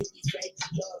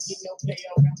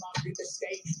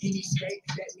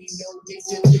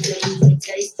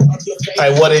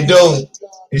Hey, what it do?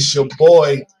 It's your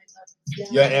boy,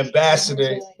 your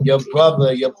ambassador, your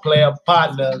brother, your player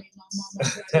partner.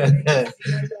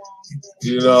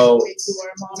 You know,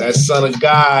 that son of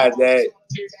God, that,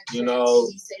 you know,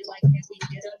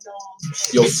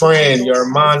 your friend, your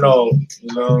hermano,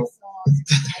 you know.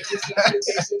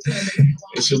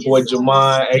 It's your boy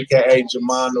Jamon, aka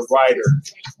Jamon the Writer.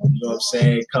 You know what I'm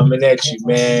saying? Coming at you,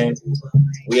 man.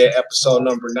 We at episode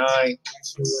number 9.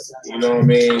 You know what I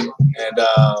mean? And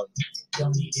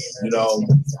you know,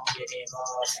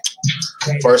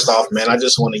 first off, man, I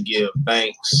just want to give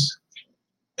thanks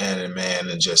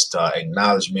and just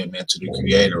acknowledgement, man, to the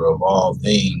creator of all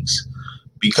things.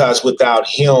 Because without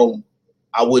him,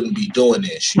 I wouldn't be doing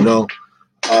this, you know.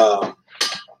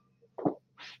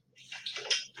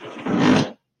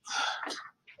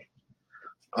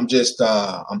 I'm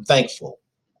thankful.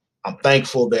 I'm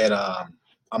thankful that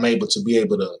I'm able to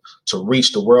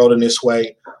reach the world in this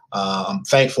way. I'm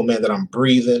thankful, man, that I'm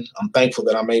breathing. I'm thankful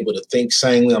that I'm able to think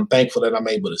sanely. I'm thankful that I'm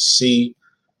able to see.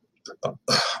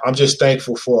 I'm just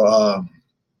thankful for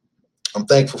I'm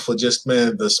thankful for just,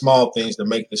 man, the small things that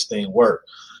make this thing work.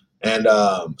 And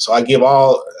so I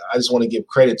just want to give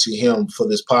credit to him for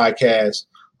this podcast.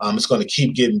 It's going to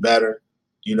keep getting better,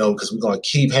 you know, because we're going to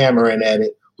keep hammering at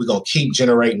it. We're going to keep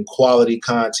generating quality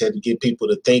content to get people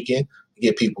to thinking, to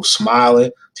get people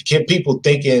smiling, to get people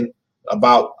thinking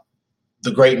about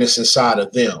the greatness inside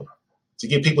of them, to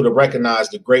get people to recognize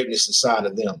the greatness inside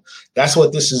of them. That's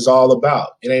what this is all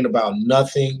about. It ain't about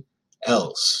nothing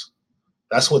else.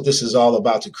 That's what this is all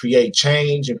about, to create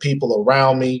change in people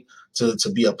around me, to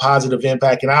be a positive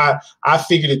impact. And I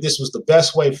figured that this was the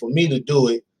best way for me to do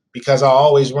it, because I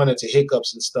always run into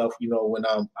hiccups and stuff, you know, when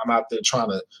I'm out there trying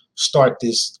to start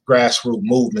this grassroots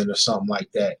movement or something like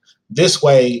that. This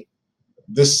way,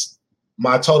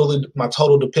 my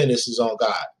total dependence is on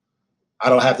God. I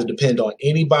don't have to depend on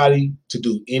anybody to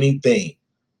do anything.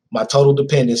 My total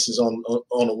dependence is on the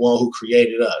one who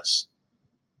created us.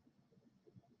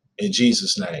 In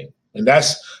Jesus' name. And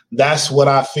that's what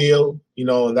I feel, you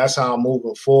know, and that's how I'm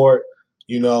moving forward,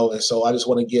 you know. And so I just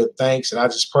want to give thanks, and I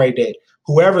just pray that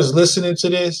whoever's listening to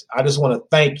this, I just want to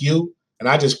thank you. And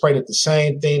I just pray that the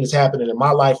same thing that's happening in my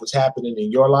life is happening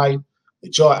in your life,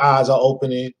 that your eyes are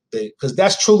opening, because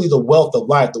that's truly the wealth of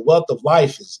life. The wealth of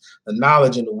life is the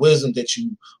knowledge and the wisdom that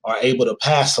you are able to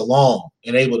pass along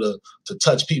and able to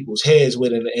touch people's heads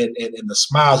with, and the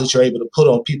smiles that you're able to put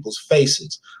on people's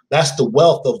faces. That's the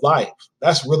wealth of life.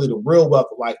 That's really the real wealth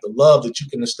of life, the love that you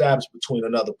can establish between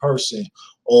another person,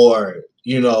 or,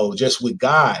 you know, just with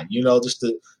God, you know, just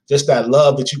that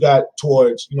love that you got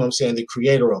towards, you know what I'm saying, the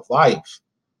creator of life,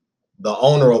 the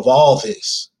owner of all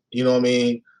this, you know what I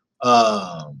mean?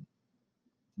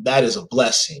 That is a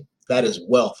blessing. That is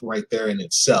wealth right there in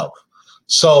itself.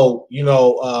 So, you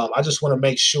know, I just want to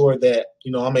make sure that,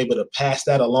 you know, I'm able to pass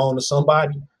that along to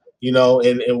somebody, you know,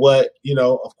 and what, you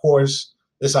know, of course,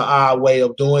 it's an odd way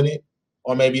of doing it,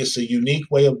 or maybe it's a unique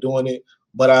way of doing it.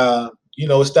 But, you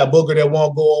know, it's that booger that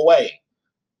won't go away.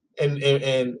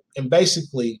 And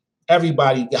basically,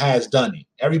 everybody has done it.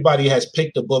 Everybody has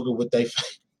picked a booger with their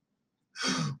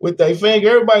finger.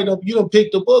 Everybody you don't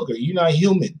pick the booger. You're not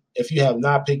human if you have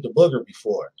not picked a booger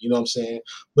before. You know what I'm saying?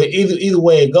 But either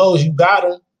way it goes, you got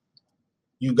them.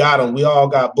 You got them. We all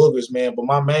got boogers, man. But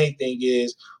my main thing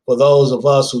is, for those of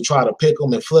us who try to pick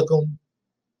them and flick them,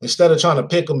 instead of trying to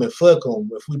pick them and flick them,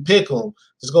 if we pick them,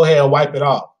 just go ahead and wipe it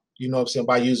off. You know what I'm saying?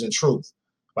 By using truth,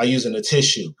 by using a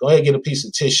tissue. Go ahead and get a piece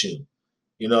of tissue.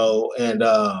 You know, and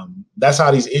that's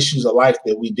how these issues of life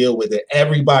that we deal with, that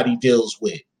everybody deals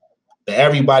with.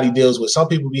 Some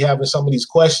people be having some of these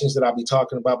questions that I'll be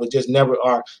talking about, but just never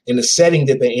are in the setting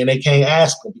that they're in. They can't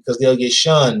ask them because they'll get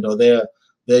shunned, or they'll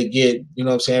get, you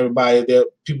know what I'm saying,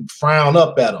 people frown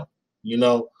up at them, you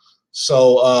know.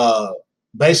 So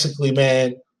basically,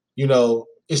 man, you know,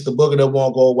 it's the booger that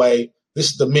won't go away.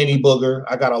 This is the mini booger.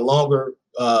 I got a longer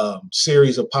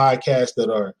series of podcasts that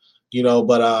are, you know,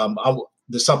 but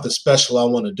there's something special I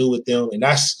want to do with them, and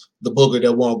that's the Booger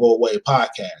That Won't Go Away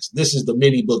podcast. This is the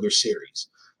mini booger series,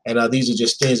 and these are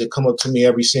just things that come up to me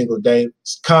every single day.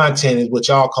 Content is what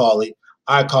y'all call it.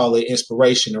 I call it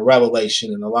inspiration and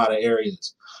revelation in a lot of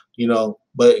areas, you know.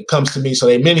 But it comes to me, so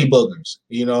they mini boogers,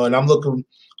 you know. And I'm looking,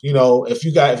 you know, if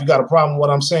you got a problem with what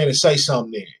I'm saying, then say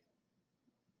something there.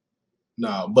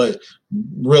 No, but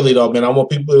really though, man, I want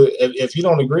people, if you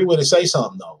don't agree with it, say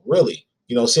something though. Really,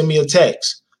 you know, send me a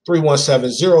text.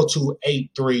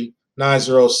 317-0283-907.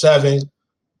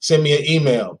 Send me an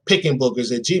email,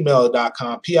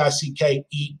 pickingboogers@gmail.com,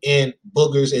 PICKEN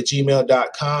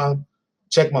boogers@gmail.com.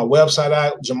 Check my website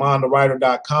out,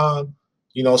 JamonTheWriter.com.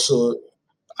 So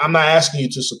I'm not asking you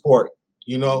to support,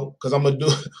 because I'm going to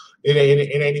do it.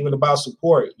 It ain't even about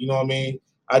support. You know what I mean?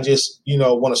 I just,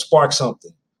 want to spark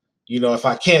something. If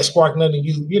I can't spark nothing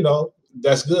in you,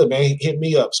 that's good, man. Hit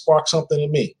me up, spark something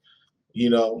in me,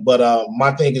 But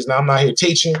my thing is now I'm not here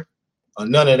teaching or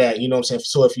none of that. You know what I'm saying?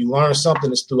 So if you learn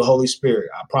something, it's through the Holy Spirit.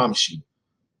 I promise you.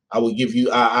 I will give you,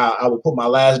 I will put my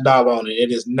last dollar on it.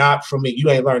 It is not from me. You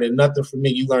ain't learning nothing from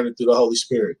me. You learn it through the Holy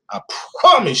Spirit. I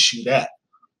promise you that.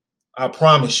 I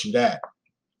promise you that.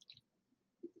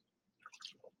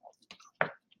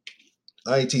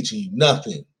 I ain't teaching you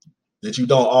nothing that you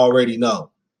don't already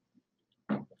know.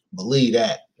 Believe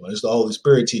that. Well, it's the Holy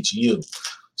Spirit teaching you.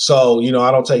 So,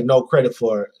 I don't take no credit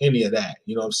for any of that.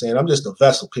 You know what I'm saying? I'm just a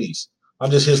vessel piece.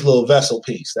 I'm just his little vessel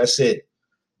piece. That's it.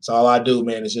 That's all I do,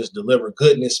 man, is just deliver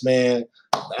goodness, man.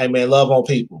 Hey, man, love on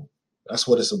people. That's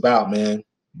what it's about, man.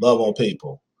 Love on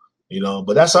people.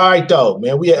 But that's all right, though,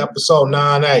 man. We at episode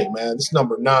 9A, man. This is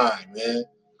number 9, man.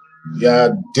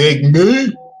 Y'all dig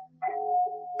me?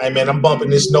 Hey, man, I'm bumping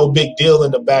this No Big Deal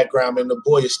in the background, man. The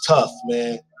boy is tough,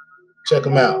 man. Check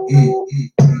him out.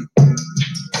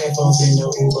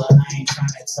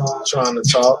 Trying to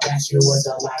talk.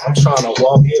 I'm trying to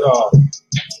walk it off.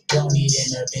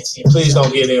 Please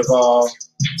don't get involved.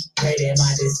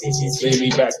 Leave me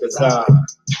back to God.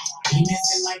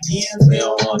 They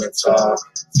don't want to talk.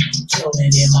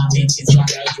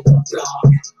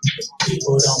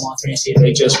 People don't want friendship,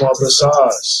 they just want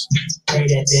facades. Pray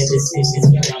that their decisions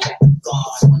get back to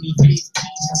God. 2015,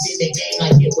 jumped in the game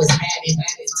like it was Madden.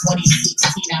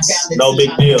 2016, I found No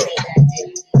Big Deal.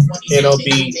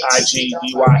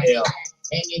 NOBIGDYL.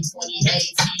 And in 2018,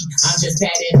 I'm just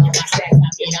patting on my stats.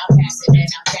 I'm passing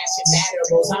and I'm cashing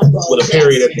matterals. With a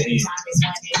period at the end.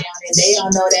 They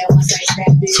all know that once I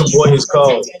snap it, the boy is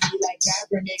cold. Like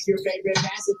Kaepernick, your favorite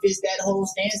pacifist, that whole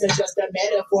stanza just a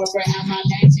metaphor for how my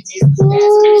passion is. Just a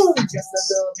little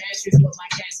mattress, what my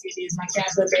casket is. My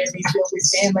capillaries filled with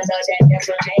stamina that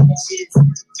never vanishes.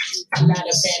 I'm not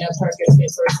a fan of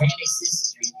Percocet or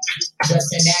Xanaxes.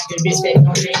 Just an activist that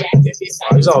don't take activists.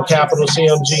 He's on Capital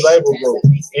CMG label group.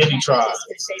 Indie Tribe.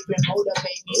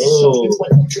 Ooh,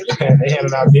 they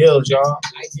handing out deals, y'all.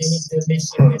 I did the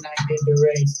mission and I did the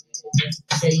race.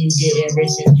 Say you getting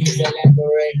rich and please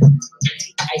elaborate.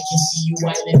 I can see you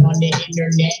wildin' on the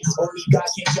internet. Only God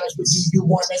can judge, but you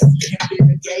wanna see him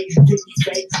litigate. Pretty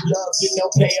fake love, get no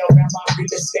play around my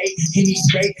real estate. Any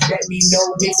straight, let me know,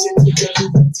 mix it with the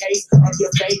lubricant taste of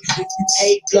your faith. If you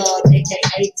hate blood,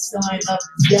 aka son of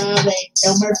Yahweh,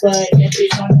 Elmer Fudd, that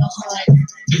bitch on the hunt.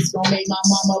 It's gonna make my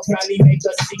mama probably make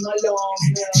us sing along.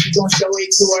 She gon' show it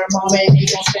to her mama and they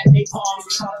gon' snap their palms.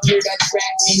 Come hear that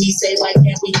track and he say, why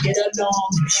can't we get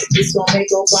along? It's gonna make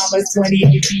Obama's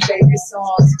 2018 favorite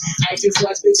songs. I just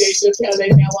watched the Dave Chappelle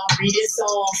and now I'm reading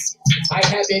songs. I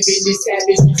haven't been this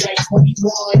savage since like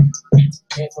 21.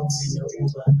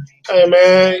 Hey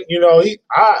man,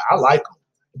 I like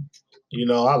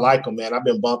him. I like him, man. I've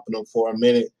been bumping him for a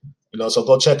minute. So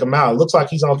go check him out. It looks like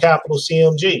he's on Capital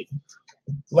CMG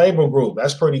label group.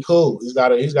 That's pretty cool. He's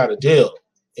got a deal.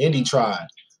 Indie Tribe.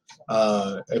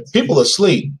 If people are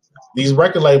asleep, these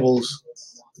record labels,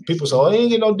 people say, oh, they ain't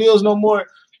getting no deals no more.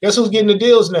 Guess who's getting the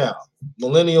deals now?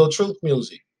 Millennial Truth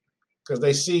Music. Because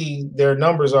they see their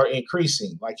numbers are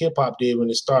increasing like hip-hop did when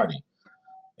it started.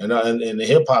 And the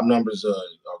hip-hop numbers are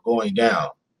going down.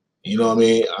 You know what I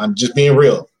mean? I'm just being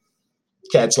real.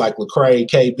 Cats like Lecrae,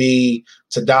 KB,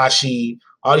 Tadashi,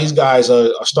 all these guys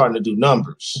are starting to do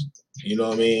numbers. You know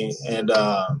what I mean? And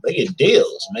they get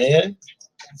deals, man.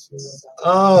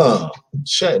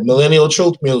 Shit, Millennial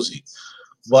Truth Music.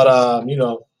 But,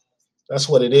 that's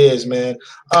what it is, man.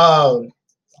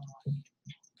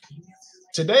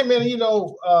 Today, man,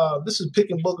 this is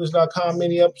pickingboogers.com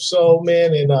mini episode,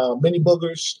 man, and mini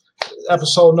boogers,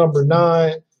 episode number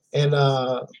 9, and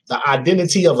the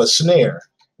identity of a snare.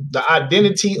 The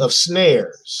identity of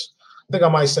snares. I think I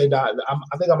might say that.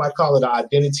 I think I might call it the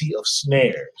identity of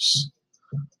snares.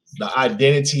 The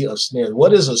identity of snares.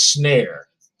 What is a snare?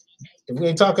 If we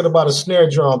ain't talking about a snare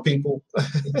drum, people.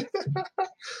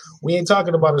 We ain't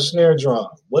talking about a snare drum.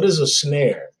 What is a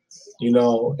snare?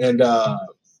 And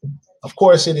of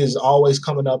course, it is always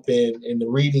coming up in the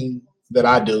reading that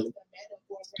I do.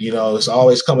 It's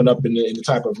always coming up in the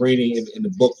type of reading in the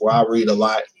book where I read a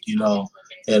lot.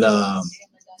 And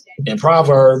in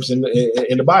Proverbs, in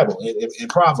the Bible, in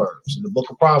Proverbs, in the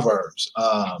book of Proverbs,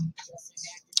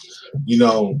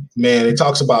 man, it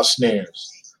talks about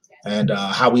snares and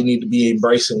how we need to be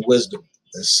embracing wisdom.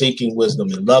 and seeking wisdom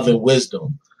and loving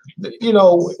wisdom. You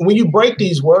know, when you break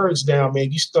these words down,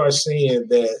 man, you start seeing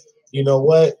that, you know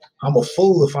what, I'm a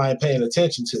fool if I ain't paying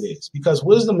attention to this, because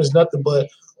wisdom is nothing but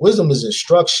wisdom is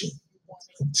instruction.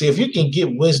 See, if you can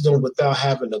get wisdom without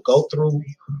having to go through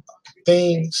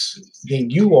things, then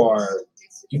you're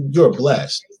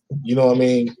blessed. You know what I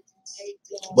mean?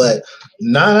 But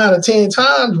 9 out of 10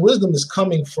 times, wisdom is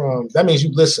coming from. That means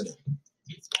you listening.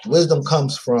 Wisdom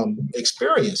comes from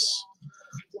experience.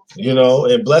 You know,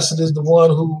 and blessed is the one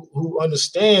who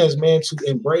understands, man, to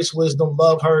embrace wisdom,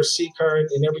 love her, seek her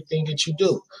in everything that you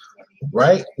do.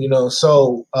 Right? You know,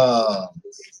 so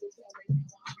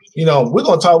you know, we're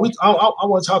gonna talk. I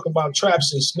want to talk about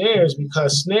traps and snares,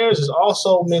 because snares is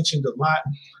also mentioned a lot.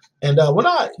 And when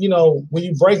when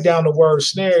you break down the word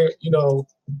snare, you know,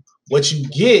 what you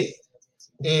get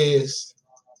is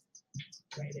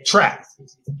trap.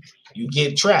 You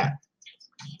get trapped.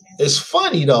 It's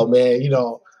funny though, man. You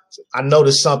know, I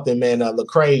noticed something, man.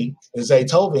 Lecrae and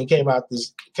Zaytoven came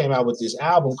out with this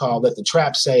album called "Let the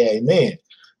Trap Say Amen."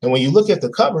 And when you look at the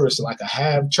cover, it's like a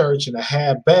half church and a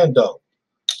half bando.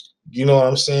 You know what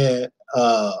I'm saying?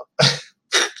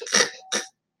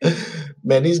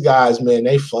 Man, these guys, man,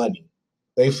 they funny.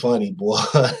 They funny, boy.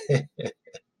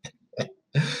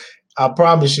 I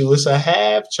promise you, it's a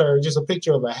half church. It's a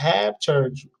picture of a half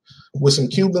church with some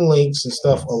Cuban links and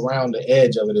stuff around the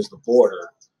edge of it as the border.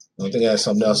 I think there's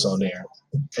something else on there,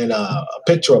 and a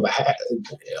picture of a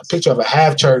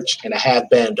half church and a half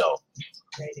bando. All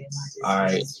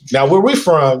right. Now, where we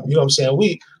from, you know what I'm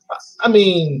saying? I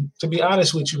mean, to be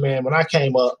honest with you, man, when I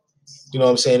came up, you know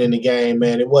what I'm saying, in the game,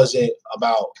 man, it wasn't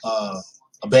about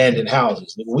abandoned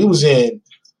houses. We was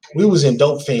in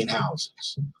dope fiend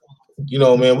houses. You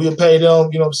know, man, we would pay them,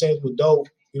 you know what I'm saying, with dope,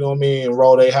 you know what I mean, and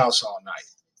roll their house all night.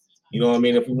 You know what I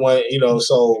mean? If we want, you know,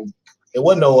 so it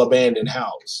wasn't no abandoned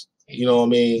house. You know what I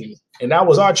mean? And that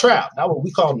was our trap. That what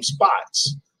we called them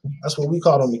spots. That's what we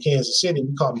called them in Kansas City.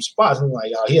 We called them spots. And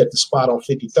like, he had the spot on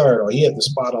 53rd, or he had the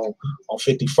spot on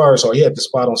 51st, or he had the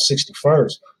spot on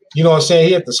 61st. You know what I'm saying?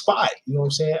 He had the spot. You know what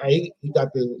I'm saying? He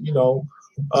got the, you know,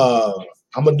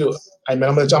 I'm gonna do it. Hey man,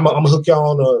 I'm gonna hook y'all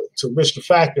on to Rich the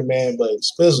Factor, man. But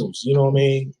Spizzles, you know what I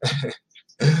mean?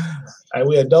 Hey,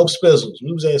 we had dope Spizzles.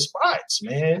 We was at spots,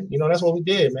 man. You know, that's what we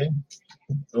did, man.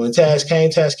 And when Taz came,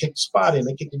 Taz kicked the spot in.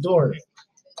 They kicked the door in.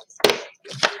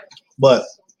 But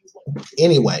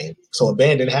anyway, so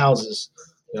abandoned houses,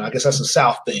 you know, I guess that's a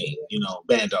South thing, you know,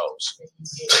 bandos.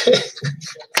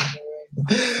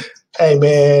 Hey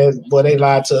man, boy, they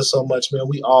lied to us so much, man.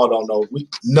 We all don't know.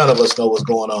 None of us know what's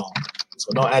going on.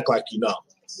 So don't act like you know.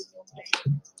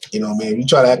 You know what I mean? You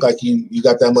try to act like you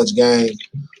got that much game,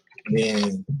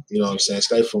 then you know what I'm saying,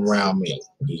 stay from around me.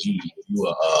 Because you're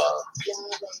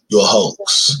a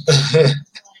hoax.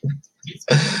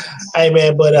 Hey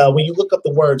man, but when you look up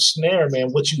the word snare, man,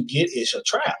 what you get is a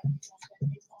trap.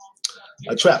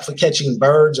 A trap for catching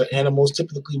birds or animals,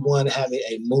 typically one having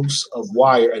a noose of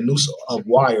wire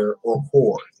or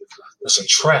cord. That's a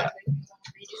trap.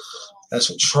 That's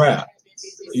a trap.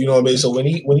 You know what I mean? So when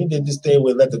he did this thing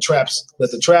with let the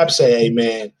trap say, hey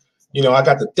man, you know, I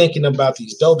got to thinking about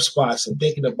these dope spots and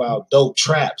thinking about dope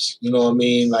traps. You know what I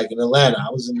mean? Like in Atlanta, I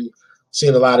was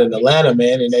seeing a lot in Atlanta,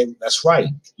 man, and that's right.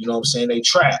 You know what I'm saying? They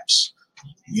traps.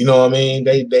 You know what I mean?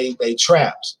 They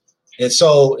traps. And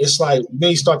so it's like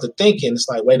when you start to thinking, it's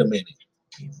like, wait a minute,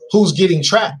 who's getting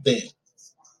trapped then?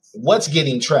 What's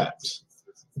getting trapped?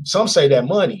 Some say that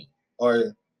money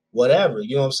or whatever,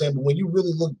 you know what I'm saying? But when you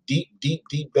really look deep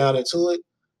down into it,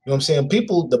 you know what I'm saying?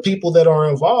 The people that are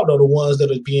involved are the ones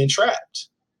that are being trapped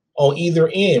on either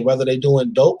end, whether they're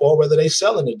doing dope or whether they're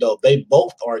selling the dope. They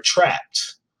both are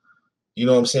trapped. You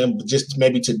know what I'm saying? But just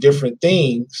maybe to different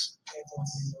things.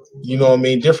 You know what I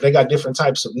mean? They got different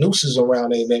types of nooses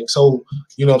around their neck. So,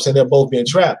 you know what I'm saying? They're both being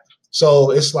trapped.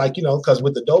 So it's like, you know, because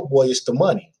with the dope boy, it's the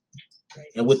money.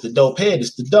 And with the dope head,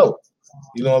 it's the dope.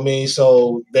 You know what I mean?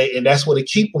 So that's what they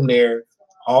keep them there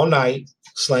all night,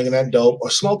 slanging that dope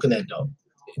or smoking that dope.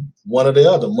 One or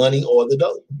the other, money or the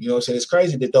dope. You know what I'm saying? It's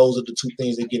crazy that those are the two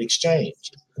things that get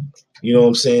exchanged. You know what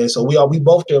I'm saying? So we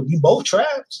both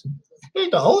trapped. We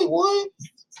ain't the only one.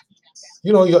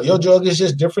 You know, your drug is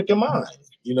just different than mine,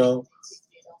 you know?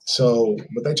 So,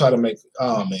 but they try to make,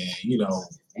 oh man, you know,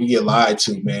 we get lied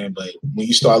to, man. But when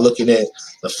you start looking at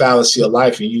the fallacy of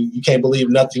life and you can't believe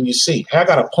nothing you see. Hey, I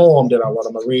got a poem that I want.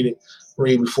 I'm going to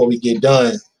read before we get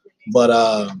done. But,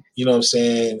 you know what I'm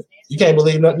saying? You can't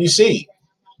believe nothing you see.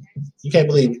 You can't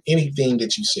believe anything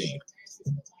that you see.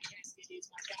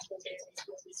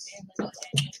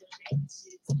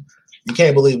 You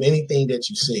can't believe anything that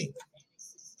you see.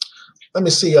 Let me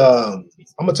see. I'm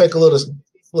going to take a little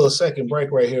little second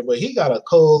break right here, but he got a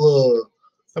cool little.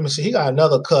 Let me see. He got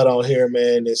another cut on here,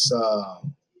 man. It's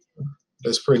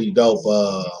pretty dope.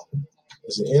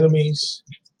 Is it enemies?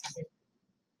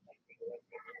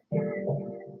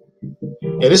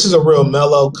 Yeah, this is a real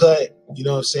mellow cut. You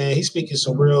know what I'm saying? He's speaking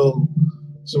some real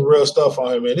stuff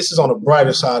on here, man. This is on the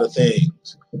brighter side of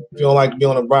things. If you don't like to be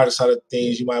on the brighter side of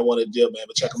things, you might want to dip, man.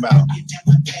 But check him out.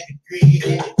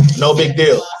 No big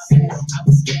deal.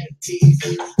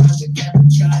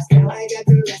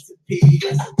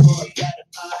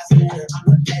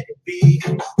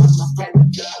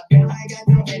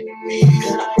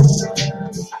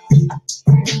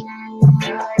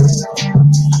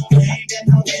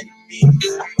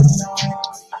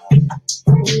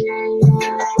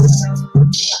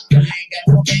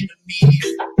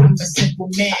 I'm a simple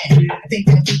man. I think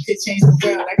that we could change the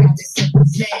world. I got this simple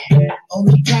plan.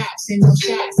 Only cops and no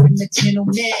shots. I'm a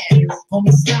gentleman.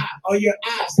 Homie, stop all your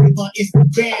eyes. Live on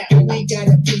Instagram. You ain't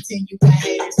gotta pretend you got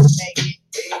haters to make it.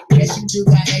 Yes, you do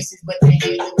got exes, but they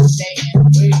ain't little saying.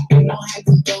 You don't have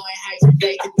to go and hide your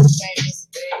fake to be famous.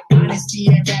 Honesty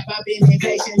and rap, I've been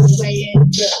impatiently waiting.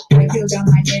 Look, I killed all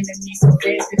my enemies, so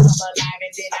friends to come alive,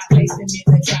 and then I placed them in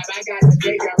the trap. I got a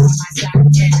graveyard on my side, and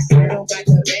the girl got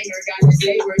the banger, got the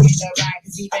saber in the ride.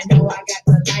 Cause even though I got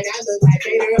the light, I look like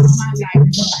Vader all my life.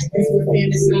 This was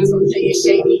fantasize, I'm playing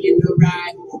shady in the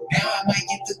ride. Now I might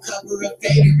get the cover of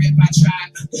Vader if I try.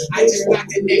 I just got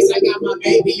the next, I got my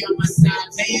baby on my side.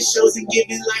 Playing shows and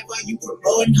giving life while you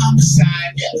promoting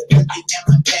homicide. Yeah, looking at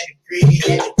my pedigree,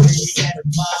 yeah, at a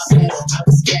mob. I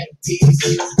was scared of tears,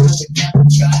 I would never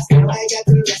trust. Now I got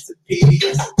the recipe.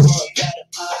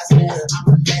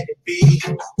 I'ma let it be.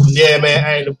 Yeah, man.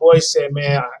 Hey, the boy said,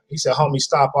 man, he said, homie,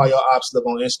 stop all your ops live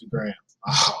on Instagram.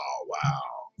 Oh, wow.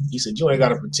 He said, you ain't got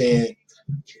to pretend.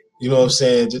 You know what I'm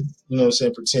saying? Just, you know what I'm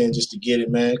saying? Pretend just to get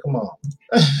it, man. Come on.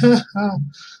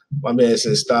 My man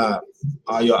said, stop.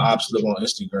 All your ops live on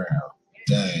Instagram.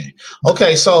 Dang.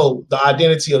 Okay, so the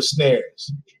identity of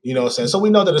snares. You know what I'm saying? So we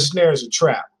know that a snare is a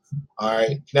trap. All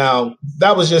right. Now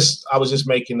I was just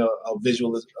making a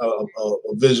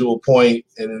visual point,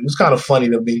 and it was kind of funny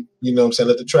to me. You know what I'm saying?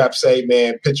 Let the trap say,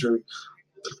 man, picture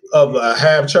of a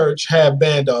half church, half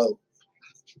bando.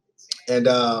 And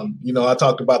you know, I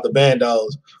talked about the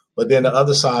bandos, but then the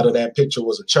other side of that picture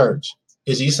was a church.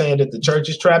 Is he saying that the church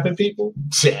is trapping people?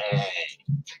 Dang.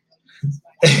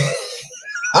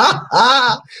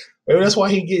 Maybe that's why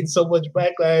he getting so much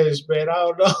backlash, man. I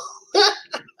don't know.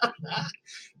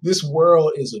 This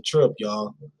world is a trip,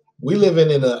 y'all. We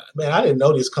living in a man. I didn't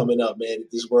know this coming up, man.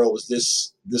 This world was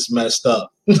this messed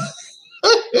up.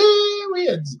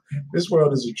 This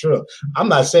world is a trip. I'm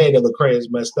not saying that Lecrae is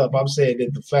messed up. I'm saying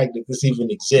that the fact that this even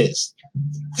exists.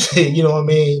 You know what I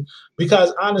mean?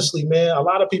 Because honestly, man, a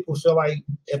lot of people feel like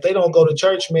if they don't go to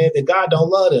church, man, that God don't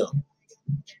love them.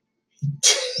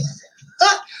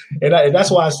 And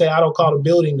that's why I say I don't call the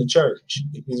building the church.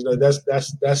 You know,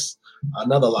 that's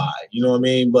another lie. You know what I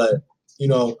mean? But you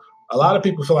know, a lot of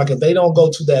people feel like if they don't go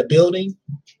to that building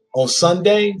on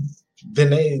Sunday, then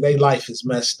they life is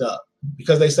messed up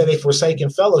because they say they forsaken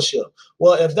fellowship.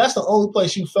 Well, if that's the only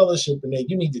place you fellowship in, then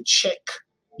you need to check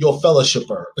your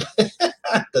fellowshipper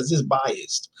because it's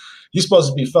biased. You're supposed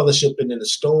to be fellowshipping in the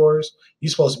stores.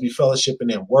 You're supposed to be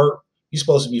fellowshipping at work. You're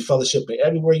supposed to be fellowshipping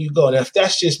everywhere you go. And if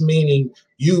that's just meaning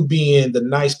you being the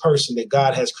nice person that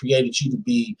God has created you to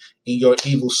be in your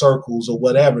evil circles or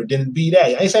whatever, then be that.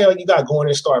 I ain't saying like you got to go in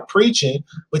and start preaching,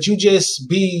 but you just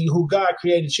be who God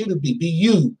created you to be. Be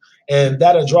you. And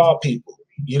that'll draw people,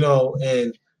 you know.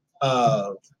 And,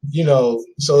 you know,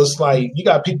 so it's like you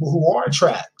got people who are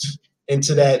trapped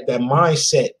into that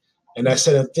mindset and that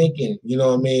set of thinking, you know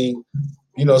what I mean?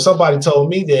 You know, somebody told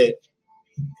me that,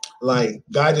 like,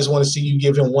 God just want to see you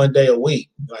give him one day a week.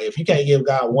 Like, if you can't give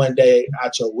God one day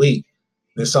out your week,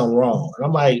 there's something wrong. And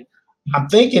I'm like, I'm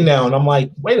thinking now, and I'm like,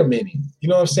 wait a minute. You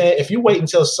know what I'm saying? If you wait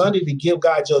until Sunday to give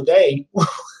God your day,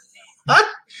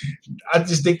 I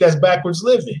just think that's backwards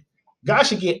living. God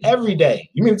should get every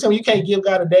day. You mean to tell me you can't give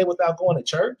God a day without going to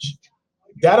church?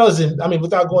 That doesn't, I mean,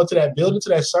 without going to that building, to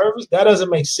that service, that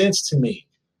doesn't make sense to me.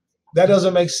 That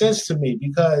doesn't make sense to me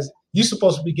because you're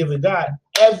supposed to be giving God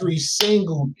every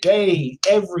single day,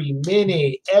 every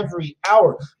minute, every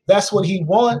hour. That's what he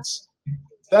wants.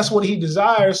 That's what he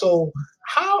desires. So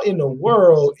how in the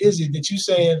world is it that you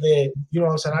saying that, you know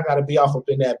what I'm saying, I got to be off up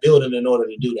in that building in order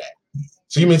to do that?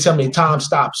 So you mean tell me time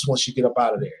stops once you get up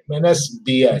out of there? Man, that's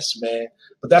BS, man.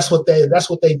 But that's what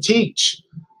they teach.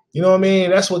 You know what I mean?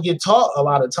 That's what get taught a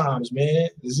lot of times, man.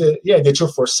 Is it, yeah, that you're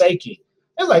forsaking.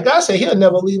 It's like God said he'll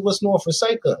never leave us nor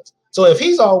forsake us. So if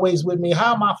he's always with me,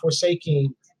 how am I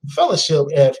forsaking fellowship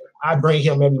if I bring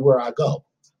him everywhere I go?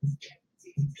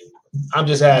 I'm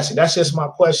just asking. That's just my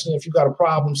question. If you got a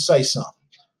problem, say something.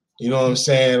 You know what I'm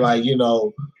saying? Like,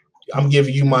 I'm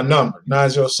giving you my number,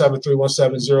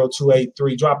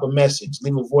 907-317-0283. Drop a message,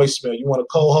 leave a voicemail. You want to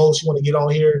co-host? You want to get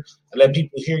on here and let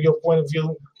people hear your point of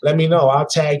view? Let me know. I'll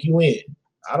tag you in.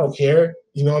 I don't care.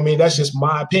 You know what I mean? That's just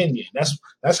my opinion. That's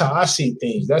how I see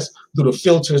things. That's through the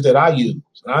filters that I use.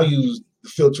 And I use the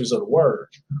filters of the word.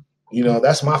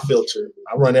 That's my filter.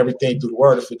 I run everything through the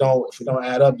word. If it don't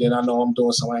add up, then I know I'm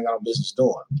doing something I ain't got no business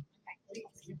doing.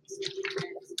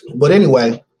 But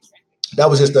anyway, that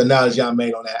was just the analogy I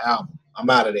made on that album. I'm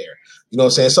out of there. You know what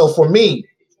I'm saying? So for me,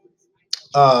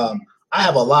 I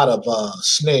have a lot of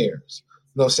snares.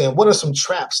 You know what I'm saying? What are some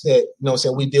traps that, what I'm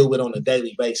saying, we deal with on a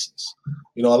daily basis?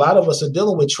 A lot of us are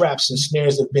dealing with traps and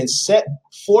snares that have been set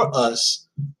for us,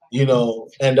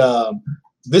 and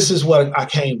this is what I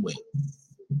came with.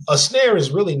 A snare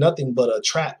is really nothing but a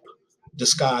trap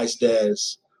disguised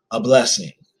as a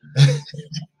blessing.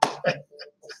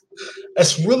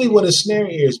 That's really what a snare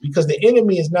is, because the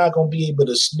enemy is not going to be able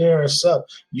to snare us up.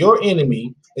 Your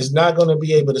enemy is not going to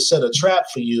be able to set a trap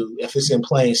for you if it's in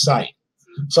plain sight.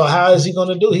 So how is he going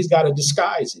to do? He's got to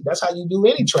disguise it. That's how you do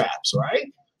any traps,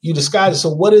 right? You disguise it. So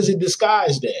what is it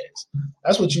disguised as?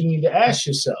 That's what you need to ask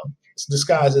yourself. It's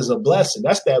disguised as a blessing.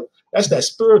 That's that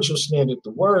spiritual snare that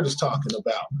the word is talking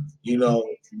about,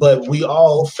 But we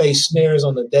all face snares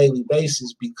on a daily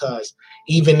basis, because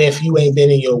even if you ain't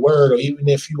been in your word, or even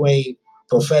if you ain't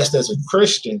professed as a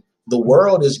Christian, the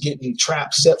world is getting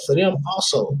traps set for them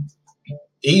also.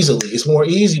 Easily. It's more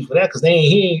easy for that, because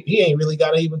he ain't really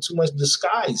got even too much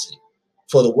disguise it.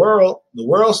 For the world,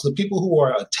 so the people who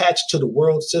are attached to the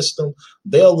world system,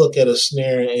 they'll look at a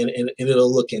snare and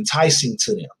it'll look enticing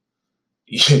to them.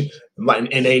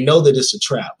 And they know that it's a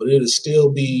trap, but it'll still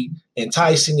be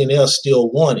enticing, and they'll still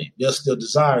want it. They'll still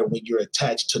desire it when you're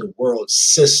attached to the world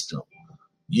system.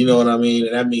 You know what I mean?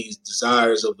 And that means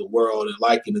desires of the world and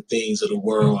liking the things of the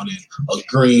world and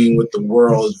agreeing with the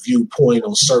world's viewpoint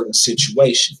on certain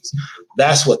situations.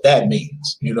 That's what that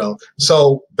means,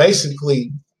 So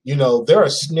basically, there are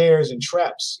snares and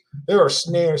traps. There are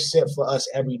snares set for us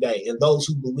every day. And those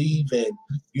who believe in,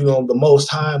 the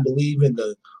Most High, believe in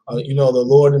the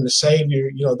Lord and the Savior,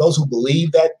 those who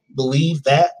believe that,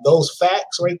 those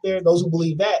facts right there, those who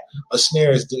believe that, a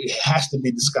snare has to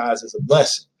be disguised as a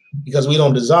blessing. Because we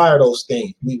don't desire those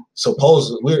things.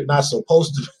 We're not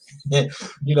supposed to,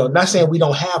 not saying we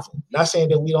don't have them, not saying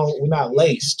that we're not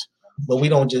laced, but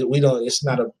it's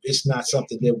not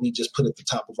something that we just put at the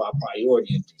top of our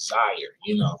priority and desire,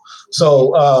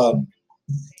 So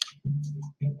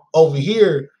over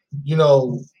here,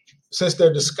 since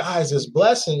they're disguised as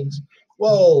blessings,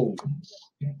 whoa,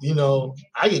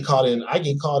 I get caught in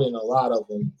a lot of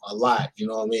them a lot, you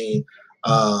know what I mean?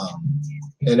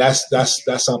 And that's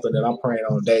something that I'm praying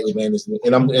on daily, man.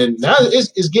 And now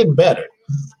it's getting better.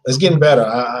 It's getting better.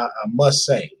 I must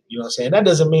say, you know what I'm saying? That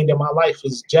doesn't mean that my life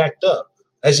is jacked up.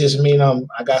 That just mean I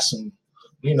got some,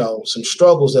 some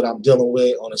struggles that I'm dealing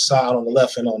with on the side, on the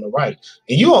left, and on the right.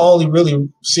 And you only really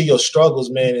see your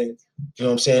struggles, man, and, you know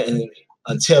what I'm saying, and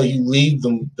until you leave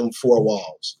them four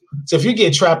walls. So if you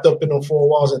get trapped up in them four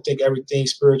walls and think everything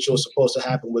spiritual is supposed to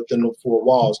happen within them four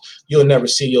walls, you'll never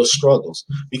see your struggles.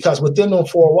 Because within them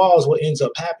four walls, what ends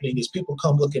up happening is people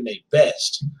come looking their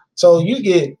best. So you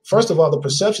get, first of all, the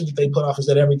perception that they put off is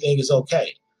that everything is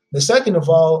okay. And second of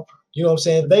all, you know what I'm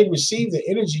saying, they receive the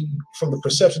energy from the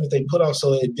perception that they put off,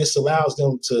 so it disallows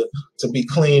them to be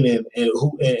clean and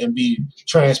be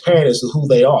transparent as to who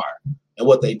they are and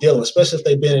what they deal with, especially if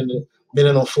they've been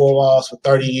in on four walls for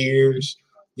 30 years.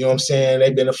 You know what I'm saying?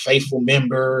 They've been a faithful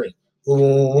member.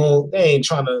 And they ain't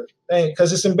trying to,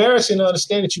 because it's embarrassing to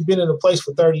understand that you've been in a place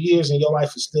for 30 years and your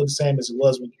life is still the same as it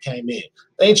was when you came in.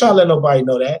 They ain't trying to let nobody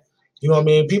know that. You know what I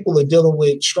mean? People are dealing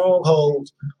with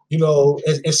strongholds,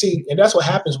 and see, and that's what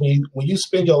happens when you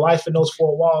spend your life in those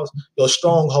four walls. Those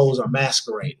strongholds are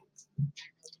masquerading.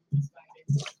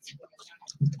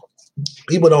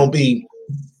 People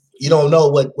you don't know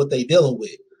what they dealing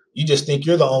with. You just think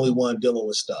you're the only one dealing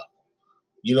with stuff.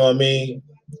 You know what I mean?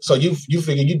 So you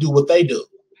figure you do what they do,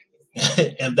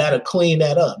 and that'll clean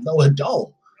that up. No, it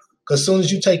don't. Because as soon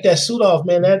as you take that suit off,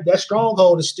 man, that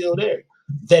stronghold is still there.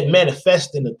 That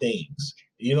manifests into things.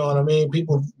 You know what I mean?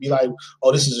 People be like,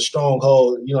 oh, this is a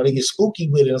stronghold. They get spooky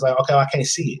with it. It's like, okay, I can't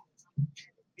see it.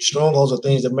 Strongholds are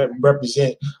things that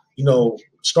represent,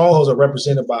 strongholds are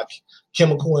represented by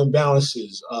chemical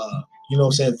imbalances, you know what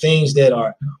I'm saying, things that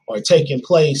are taking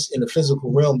place in the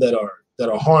physical realm that are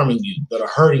harming you, that are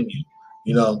hurting you,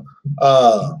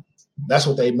 that's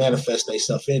what they manifest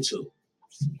themselves into.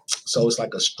 So it's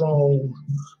like a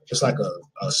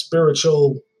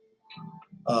spiritual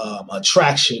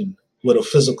attraction with a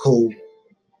physical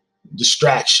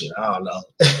distraction. I don't know.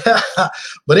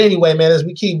 But anyway, man, as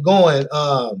we keep going,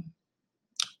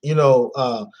 you know,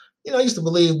 I used to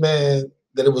believe, man,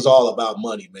 that it was all about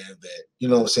money, man. That, you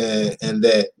know what I'm saying, and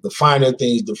that the finer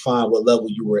things define what level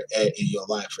you were at in your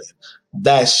life. And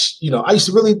that's, I used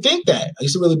to really think that. I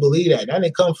used to really believe that. That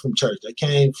didn't come from church. That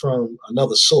came from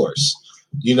another source,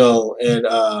 and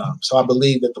so I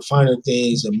believe that the finer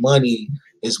things and money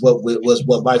is what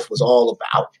life was all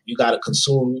about. You got to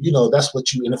consume, that's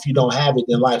what you, and if you don't have it,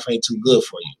 then life ain't too good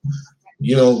for you,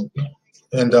 you know.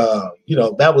 And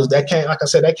that came, like I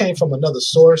said, that came from another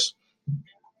source.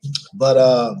 But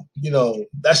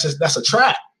that's a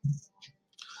trap.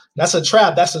 That's a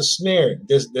trap. That's a snare.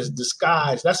 This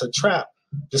disguise. That's a trap.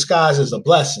 Disguise is a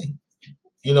blessing.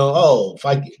 If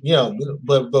I,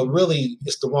 but really,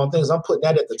 it's the wrong things. I'm putting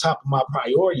that at the top of my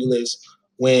priority list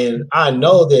when I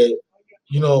know that,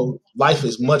 life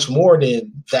is much more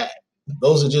than that.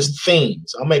 Those are just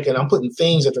things. I'm putting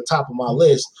things at the top of my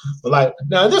list. But like,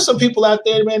 now there's some people out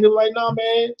there, man, they're like, no,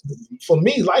 man, for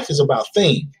me, life is about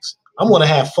things. I'm going to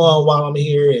have fun while I'm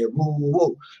here and woo, woo,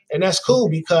 woo. And that's cool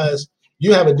because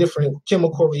you have a different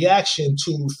chemical reaction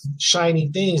to shiny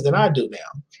things than I do now.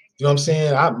 You know what I'm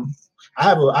saying? I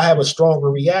have a stronger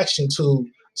reaction to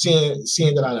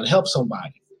seeing that I can help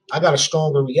somebody. I got a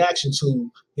stronger reaction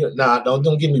to,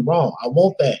 don't get me wrong. I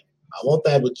want that,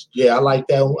 but yeah, I like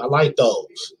that. I like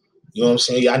those. You know what I'm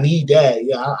saying? I need that.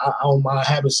 Yeah, I don't mind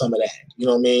having some of that. You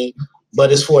know what I mean?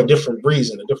 But it's for a different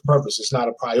reason, a different purpose. It's not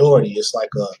a priority. It's like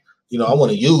I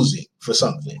want to use it for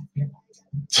something.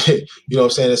 You know what I'm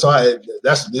saying? And so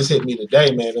this hit me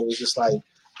today, man. It was just like,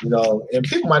 and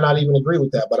people might not even agree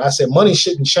with that, but I said money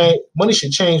shouldn't change. Money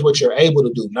should change what you're able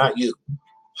to do, not you.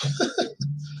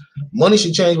 Money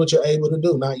should change what you're able to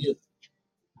do, not you.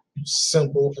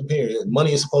 Simple and period.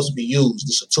 Money is supposed to be used.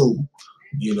 It's a tool,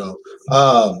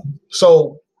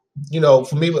 So,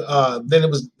 for me, then it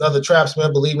was other traps,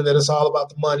 man, believing that it's all about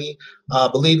the money,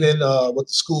 believing with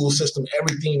the school system,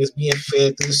 everything is being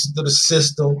fed through the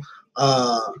system.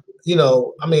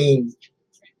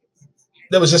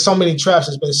 There was just so many traps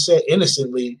that's been set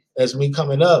innocently as me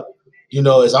coming up,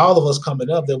 as all of us coming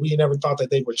up, that we never thought that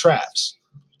they were traps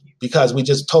because we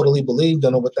just totally believed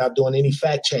in them without doing any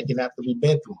fact checking after we've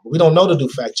been through. We don't know to do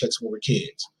fact checks when we're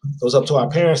kids. So it's up to our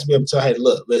parents to be able to tell, hey,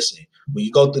 look, listen, when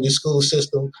you go through the school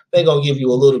system, they're going to give you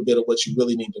a little bit of what you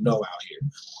really need to know out here.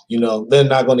 They're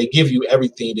not going to give you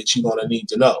everything that you're going to need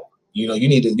to know. Your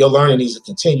learning needs to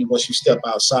continue once you step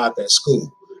outside that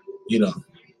school. Let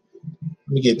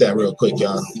me get that real quick,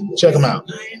 y'all. Check them out.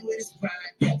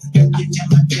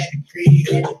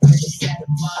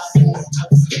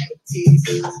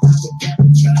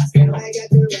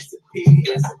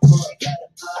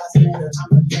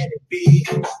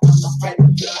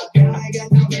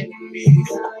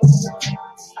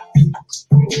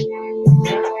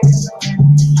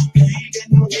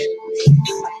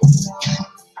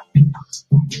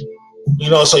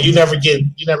 So you never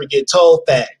get told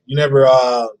that. You never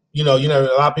a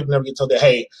lot of people never get told that,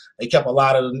 hey, they kept a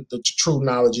lot of the true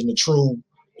knowledge and the true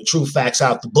facts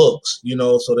out the books,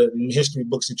 so that in history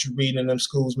books that you read in them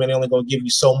schools, man, they're only going to give you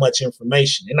so much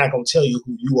information. They're not going to tell you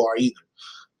who you are either.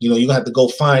 You're going to have to go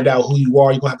find out who you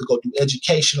are. You're going to have to go do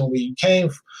education on where you came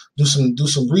from, do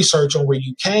some research on where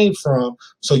you came from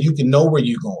so you can know where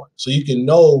you're going, so you can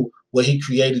know what he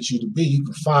created you to be. You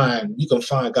can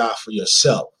find God for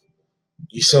yourself.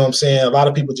 You see what I'm saying? A lot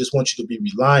of people just want you to be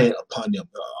reliant upon them.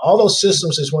 All those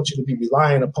systems just want you to be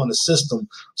reliant upon the system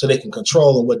so they can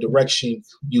control in what direction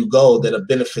you go that'll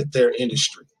benefit their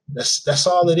industry. That's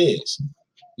all it is.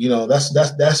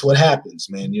 That's what happens,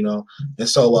 man. And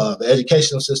so the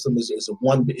educational system is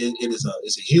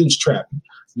a huge trap.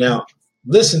 Now,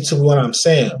 listen to what I'm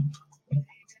saying.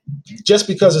 Just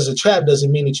because it's a trap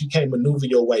doesn't mean that you can't maneuver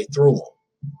your way through them.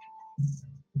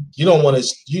 You don't want to.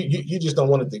 You just don't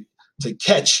want it to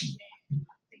catch you.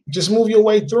 Just move your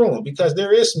way through them because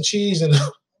there is some cheese and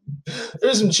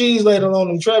there's some cheese later on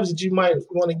them traps that you might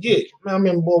want to get. Man, I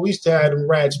remember, boy, we used to have them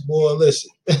rats, boy.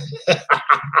 Listen,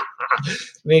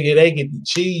 nigga, they get the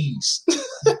cheese.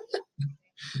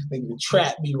 Nigga, the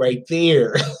trap be right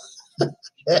there.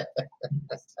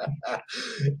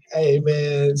 Hey,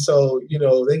 man, so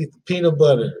they get the peanut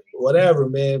butter, whatever,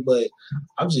 man. But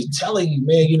I'm just telling you,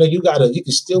 man, you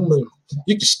can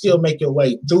still make your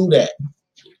way through that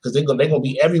because they're gonna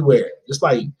be everywhere. Just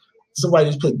like somebody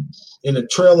just put in the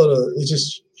trailer, it's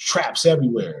just traps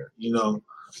everywhere,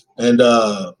 and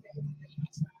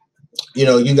you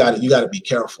gotta be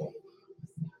careful.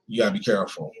 You gotta be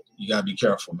careful. You gotta be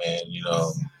careful, man.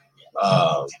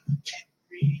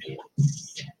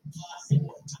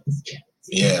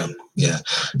 Yeah, yeah.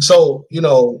 So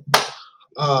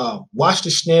watch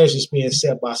the snares just being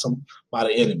set by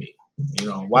the enemy.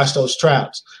 Watch those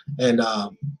traps. And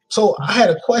so I had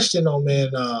a question on,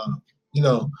 man. You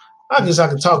know, I guess I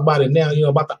can talk about it now.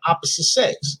 About the opposite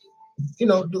sex.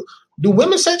 Do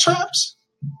women set traps?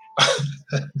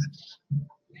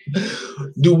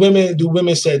 Do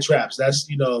women set traps? That's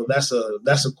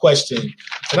a question,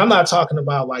 and I'm not talking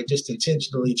about like just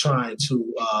intentionally trying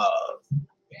to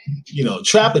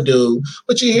trap a dude,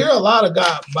 but you hear a lot of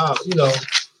guys about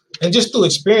and just through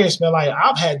experience, man. Like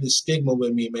I've had this stigma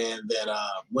with me, man, that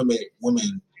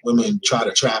women try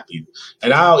to trap you,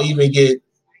 and I'll even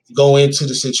go into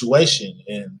the situation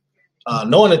and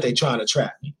knowing that they trying to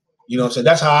trap me. You know what I'm saying?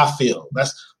 That's how I feel.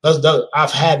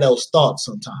 I've had those thoughts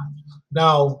sometimes.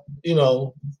 Now,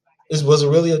 was it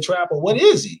really a trap or what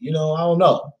is it? I don't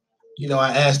know.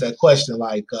 I asked that question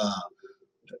like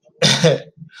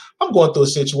I'm going through a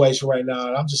situation right now,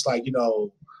 and I'm just like,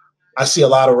 I see a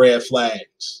lot of red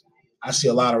flags. I see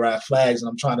a lot of red flags, and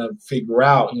I'm trying to figure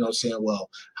out, saying, well,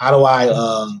 how do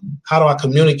I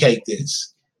communicate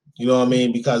this? You know what I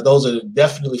mean? Because those are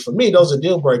definitely, for me, those are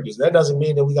deal breakers. That doesn't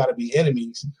mean that we got to be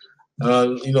enemies, you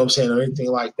know what I'm saying, or anything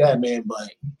like that, man. But,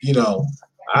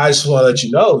 I just want to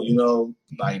let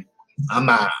like,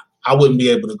 I wouldn't be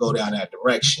able to go down that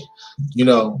direction. You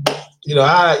know,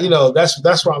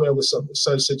 that's where I'm at with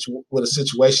with a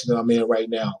situation that I'm in right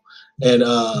now. And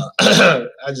I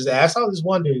was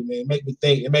wondering, man,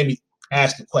 it made me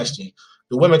ask the question.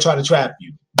 Do women try to trap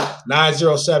you?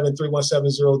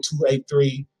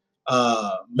 907-317-0283.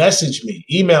 Message me,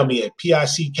 email me at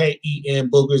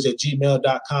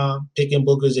pickenboogers@gmail.com,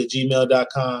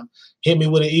 pickenboogers@gmail.com. Hit me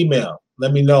with an email.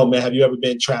 Let me know, man, have you ever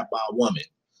been trapped by a woman?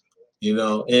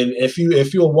 And if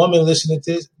you're a woman listening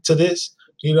to this,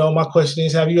 my question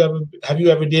is, have you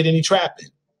ever did any trapping?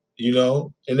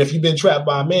 And if you've been trapped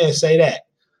by a man, say that.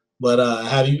 But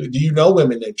do you know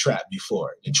women that trapped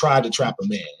before and tried to trap a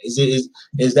man?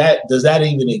 Does that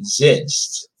even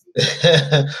exist?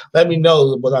 Let me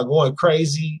know. Was I going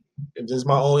crazy? Is this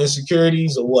my own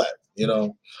insecurities or what?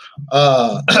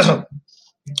 Uh,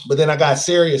 but then I got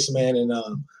serious, man, and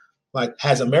like,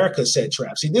 has America set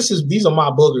traps? See, these are my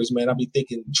boogers, man. I be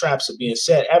thinking traps are being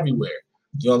set everywhere.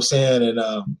 You know what I'm saying? And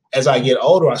as I get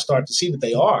older, I start to see that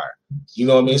they are. You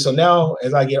know what I mean? So now,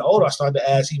 as I get older, I start to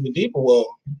ask even deeper.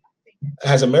 Well,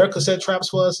 has America set traps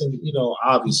for us? And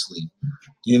obviously,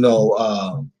 you know,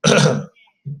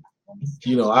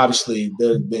 obviously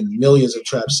there have been millions of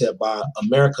traps set by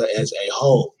America as a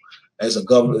whole, as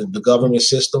the government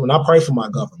system. And I pray for my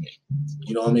government.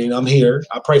 You know what I mean? I'm here.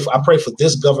 I pray for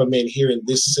this government here in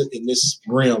this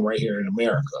realm right here in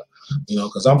America.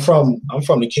 Because I'm from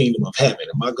the kingdom of heaven,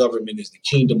 and my government is the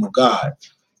kingdom of God.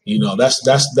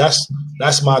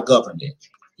 That's my government.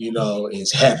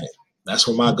 Is heaven. That's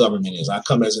where my government is. I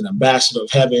come as an ambassador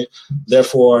of heaven.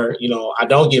 Therefore, I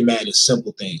don't get mad at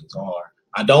simple things, or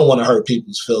I don't want to hurt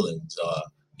people's feelings. What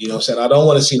I'm saying? I don't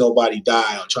want to see nobody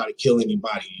die or try to kill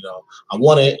anybody. I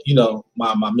want to,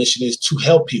 my mission is to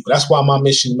help people. That's why my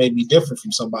mission may be different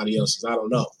from somebody else's. I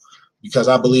don't know. Because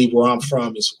I believe where I'm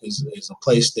from is a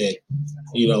place that,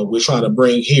 we're trying to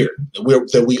bring here,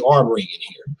 that we are bringing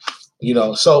here.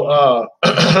 So,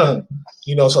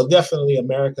 so definitely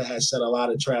America has set a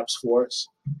lot of traps for us,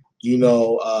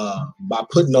 by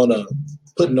putting on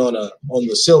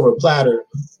the silver platter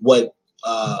what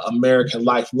American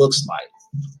life looks like.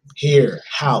 Here,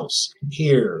 house,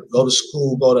 here, go to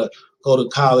school, go to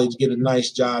college, get a nice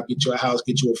job, get you a house,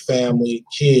 get you a family,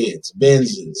 kids,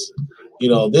 Benzes.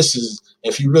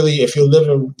 If you're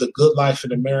living the good life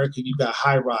in America, you got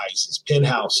high rises,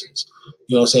 penthouses.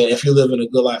 You know what I'm saying? If you're living a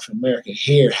good life in America,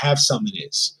 here, have some of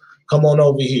this. Come on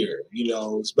over here.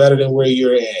 It's better than where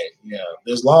you're at. Yeah,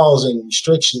 there's laws and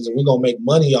restrictions, and we're gonna make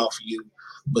money off of you,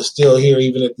 but still here,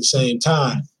 even at the same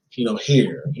time,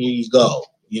 here you go.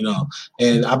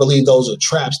 And I believe those are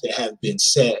traps that have been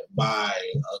set by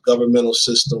a governmental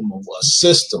system or a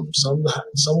system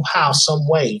somehow, some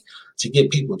way to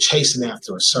get people chasing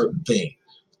after a certain thing.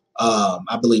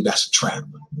 I believe that's a trap.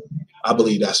 I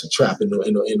believe that's a trap. In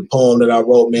the poem that I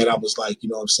wrote, man, I was like, you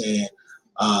know what I'm saying?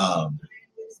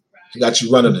 Got you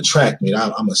running the track, man.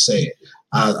 I'm gonna say it.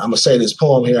 I'm gonna say this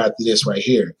poem here after this right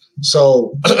here.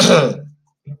 So,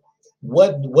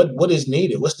 what is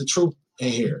needed? What's the truth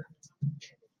in here?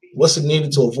 What's it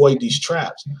needed to avoid these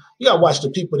traps? You gotta watch the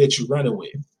people that you're running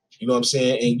with. You know what I'm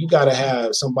saying? And you gotta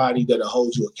have somebody that'll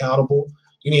hold you accountable.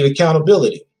 You need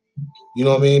accountability. You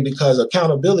know what I mean? Because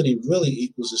accountability really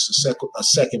equals just a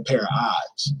second pair of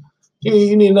eyes.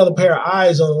 You need another pair of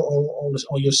eyes on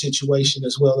your situation,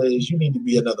 as well as you need to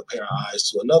be another pair of eyes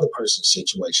to another person's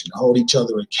situation to hold each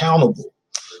other accountable.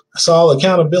 That's all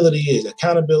accountability is.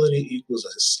 Accountability equals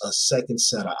a second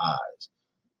set of eyes,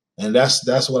 and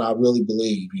that's what I really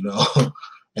believe, you know.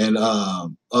 And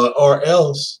or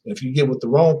else, if you get with the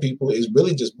wrong people, it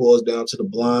really just boils down to the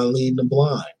blind leading the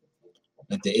blind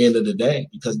at the end of the day,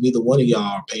 because neither one of y'all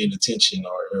are paying attention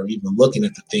or even looking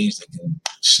at the things that can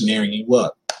snare you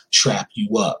up, trap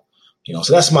you up. You know,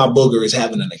 so that's my booger, is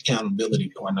having an accountability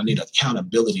partner. I need an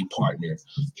accountability partner.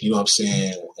 You know what I'm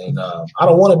saying? And I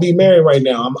don't want to be married right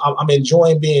now. I'm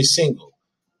enjoying being single.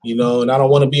 You know, and I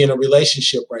don't want to be in a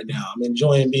relationship right now. I'm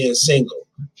enjoying being single.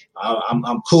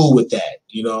 I'm cool with that.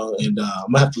 You know, and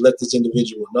I'm gonna have to let this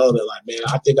individual know that, like, man,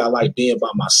 I think I like being by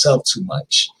myself too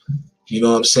much. You know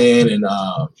what I'm saying? And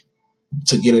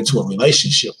to get into a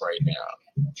relationship right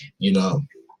now, you know.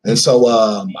 And so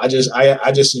I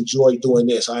just enjoy doing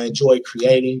this. I enjoy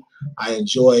creating. I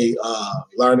enjoy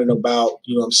learning about,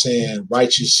 you know what I'm saying,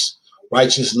 righteous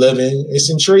living. It's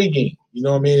intriguing, you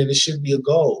know what I mean? And it should be a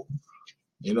goal.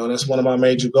 You know, that's one of my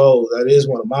major goals. That is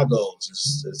one of my goals,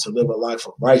 is to live a life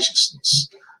of righteousness.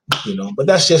 You know, but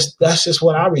that's just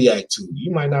what I react to.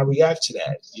 You might not react to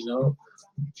that, you know.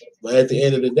 But at the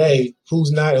end of the day,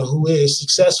 who's not and who is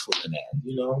successful in that?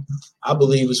 You know, I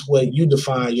believe it's what you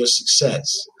define your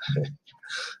success.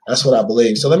 That's what I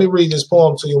believe. So let me read this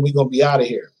poem to you, and we're gonna be out of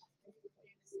here.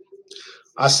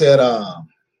 I said,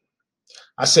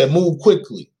 move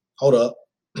quickly. Hold up.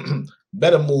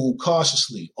 Better move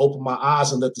cautiously. Open my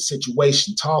eyes and let the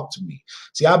situation talk to me.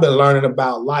 See, I've been learning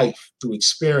about life through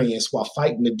experience while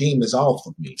fighting the demons off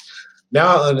of me.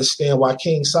 Now I understand why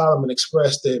King Solomon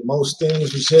expressed that most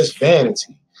things was just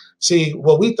vanity. See,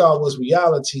 what we thought was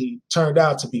reality turned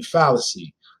out to be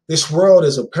fallacy. This world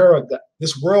is a paradox.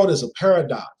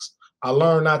 I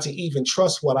learned not to even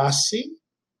trust what I see.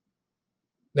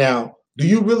 Now, do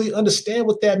you really understand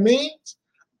what that means?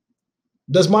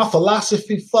 Does my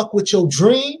philosophy fuck with your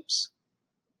dreams?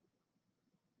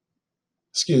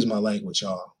 Excuse my language,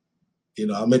 y'all. You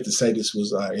know, I meant to say this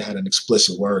was, it had an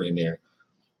explicit word in there.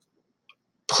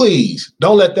 Please,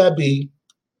 don't let that be.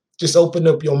 Just open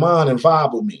up your mind and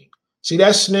vibe with me. See,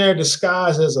 that snare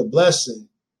disguised as a blessing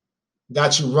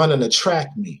got you running to track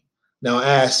me. Now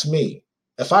ask me,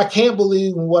 if I can't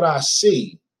believe in what I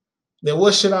see, then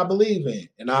what should I believe in?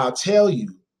 And I'll tell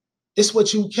you, it's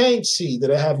what you can't see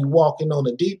that'll have you walking on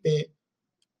the deep end.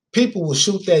 People will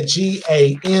shoot that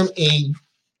GAME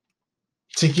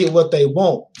to get what they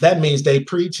want. That means they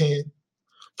pretend.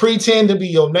 Pretend to be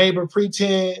your neighbor,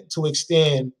 pretend to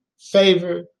extend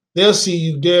favor. They'll see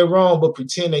you dead wrong, but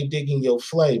pretend they digging your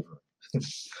flavor.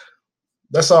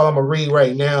 That's all I'm gonna read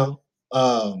right now.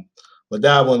 But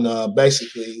that one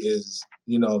basically is,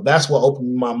 you know, that's what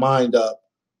opened my mind up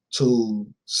to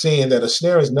seeing that a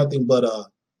snare is nothing but a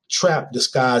trap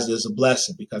disguised as a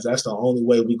blessing, because that's the only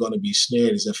way we're going to be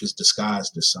snared, is if it's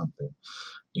disguised as something,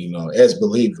 you know, as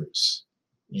believers.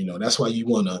 You know, that's why you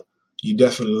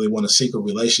definitely want to seek a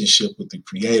relationship with the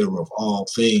creator of all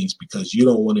things, because you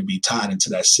don't want to be tied into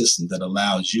that system that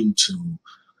allows you to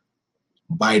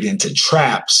bite into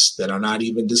traps that are not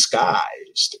even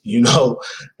disguised. You know,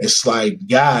 it's like,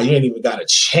 God, you ain't even got a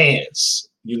chance.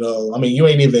 You know, I mean, you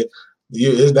ain't even,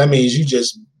 that means you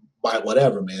just buy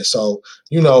whatever, man. So,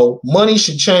 you know, money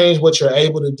should change what you're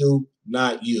able to do,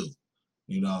 not you,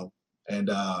 you know. And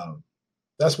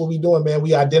that's what we doing, man.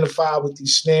 We identify with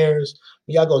these snares.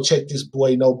 Y'all go check this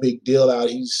boy, No Big Deal, out.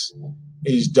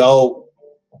 He's dope.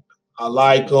 I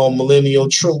like Millennial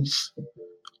Truth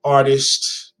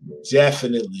artist.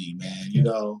 Definitely, man, you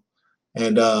know.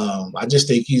 And I just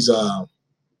think he's a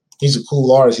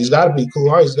cool artist. He's got to be a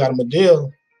cool artist. He's got him a deal.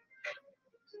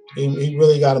 He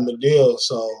really got him a deal.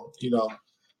 So, you know,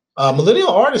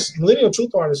 Millennial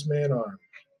Truth artists, man,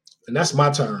 and that's my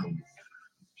term.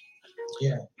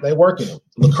 Yeah, they working them.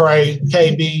 Lecrae,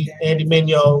 KB, Andy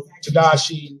Mineo,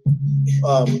 Tadashi,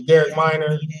 Derek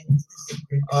Minor,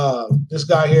 this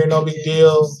guy here, No Big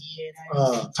Deal,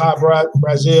 Todd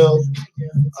Brazil,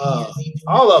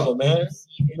 all of them, man.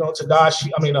 You know,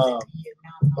 Tadashi. I mean,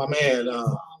 my man.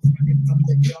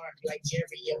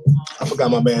 I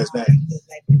forgot my man's name,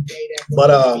 but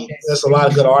there's a lot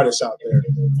of good artists out there.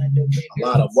 A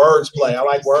lot of wordplay. I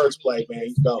like wordplay, man.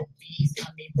 He's dope.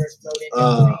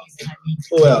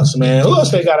 Who else, man? Who else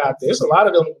they got out there? There's a lot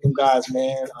of them guys,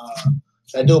 man.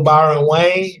 That dude Byron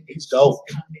Wayne, he's dope.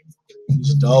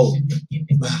 He's dope.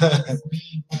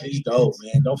 He's dope,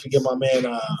 man. Don't forget my man.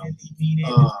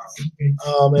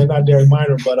 Man, not Derek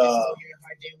Minor, but oh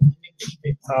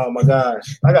my gosh,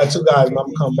 I got two guys. I'm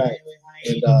gonna come back,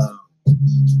 and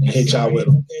and hit y'all with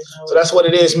them. So that's what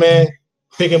it is, man.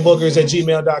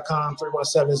 Pickingbookers@gmail.com,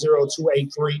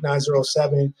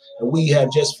 317-0283-907. And we have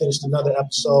just finished another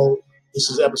episode. This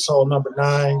is episode number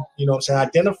 9. You know what I'm saying?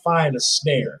 Identifying a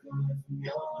snare.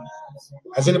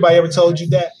 Has anybody ever told you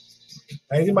that?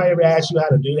 Has anybody ever asked you how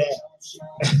to do that?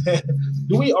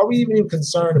 Are we even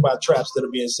concerned about traps that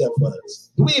are being set for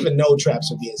us? Do we even know traps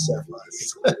are being set for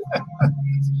us?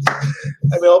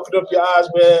 I mean, open up your eyes,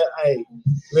 man. Hey,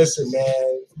 listen,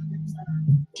 man.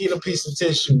 Get a piece of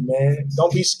tissue, man.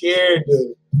 Don't be scared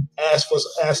to ask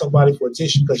somebody for a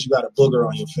tissue because you got a booger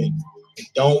on your finger.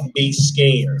 Don't be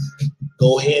scared.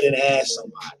 Go ahead and ask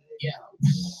somebody. Yeah.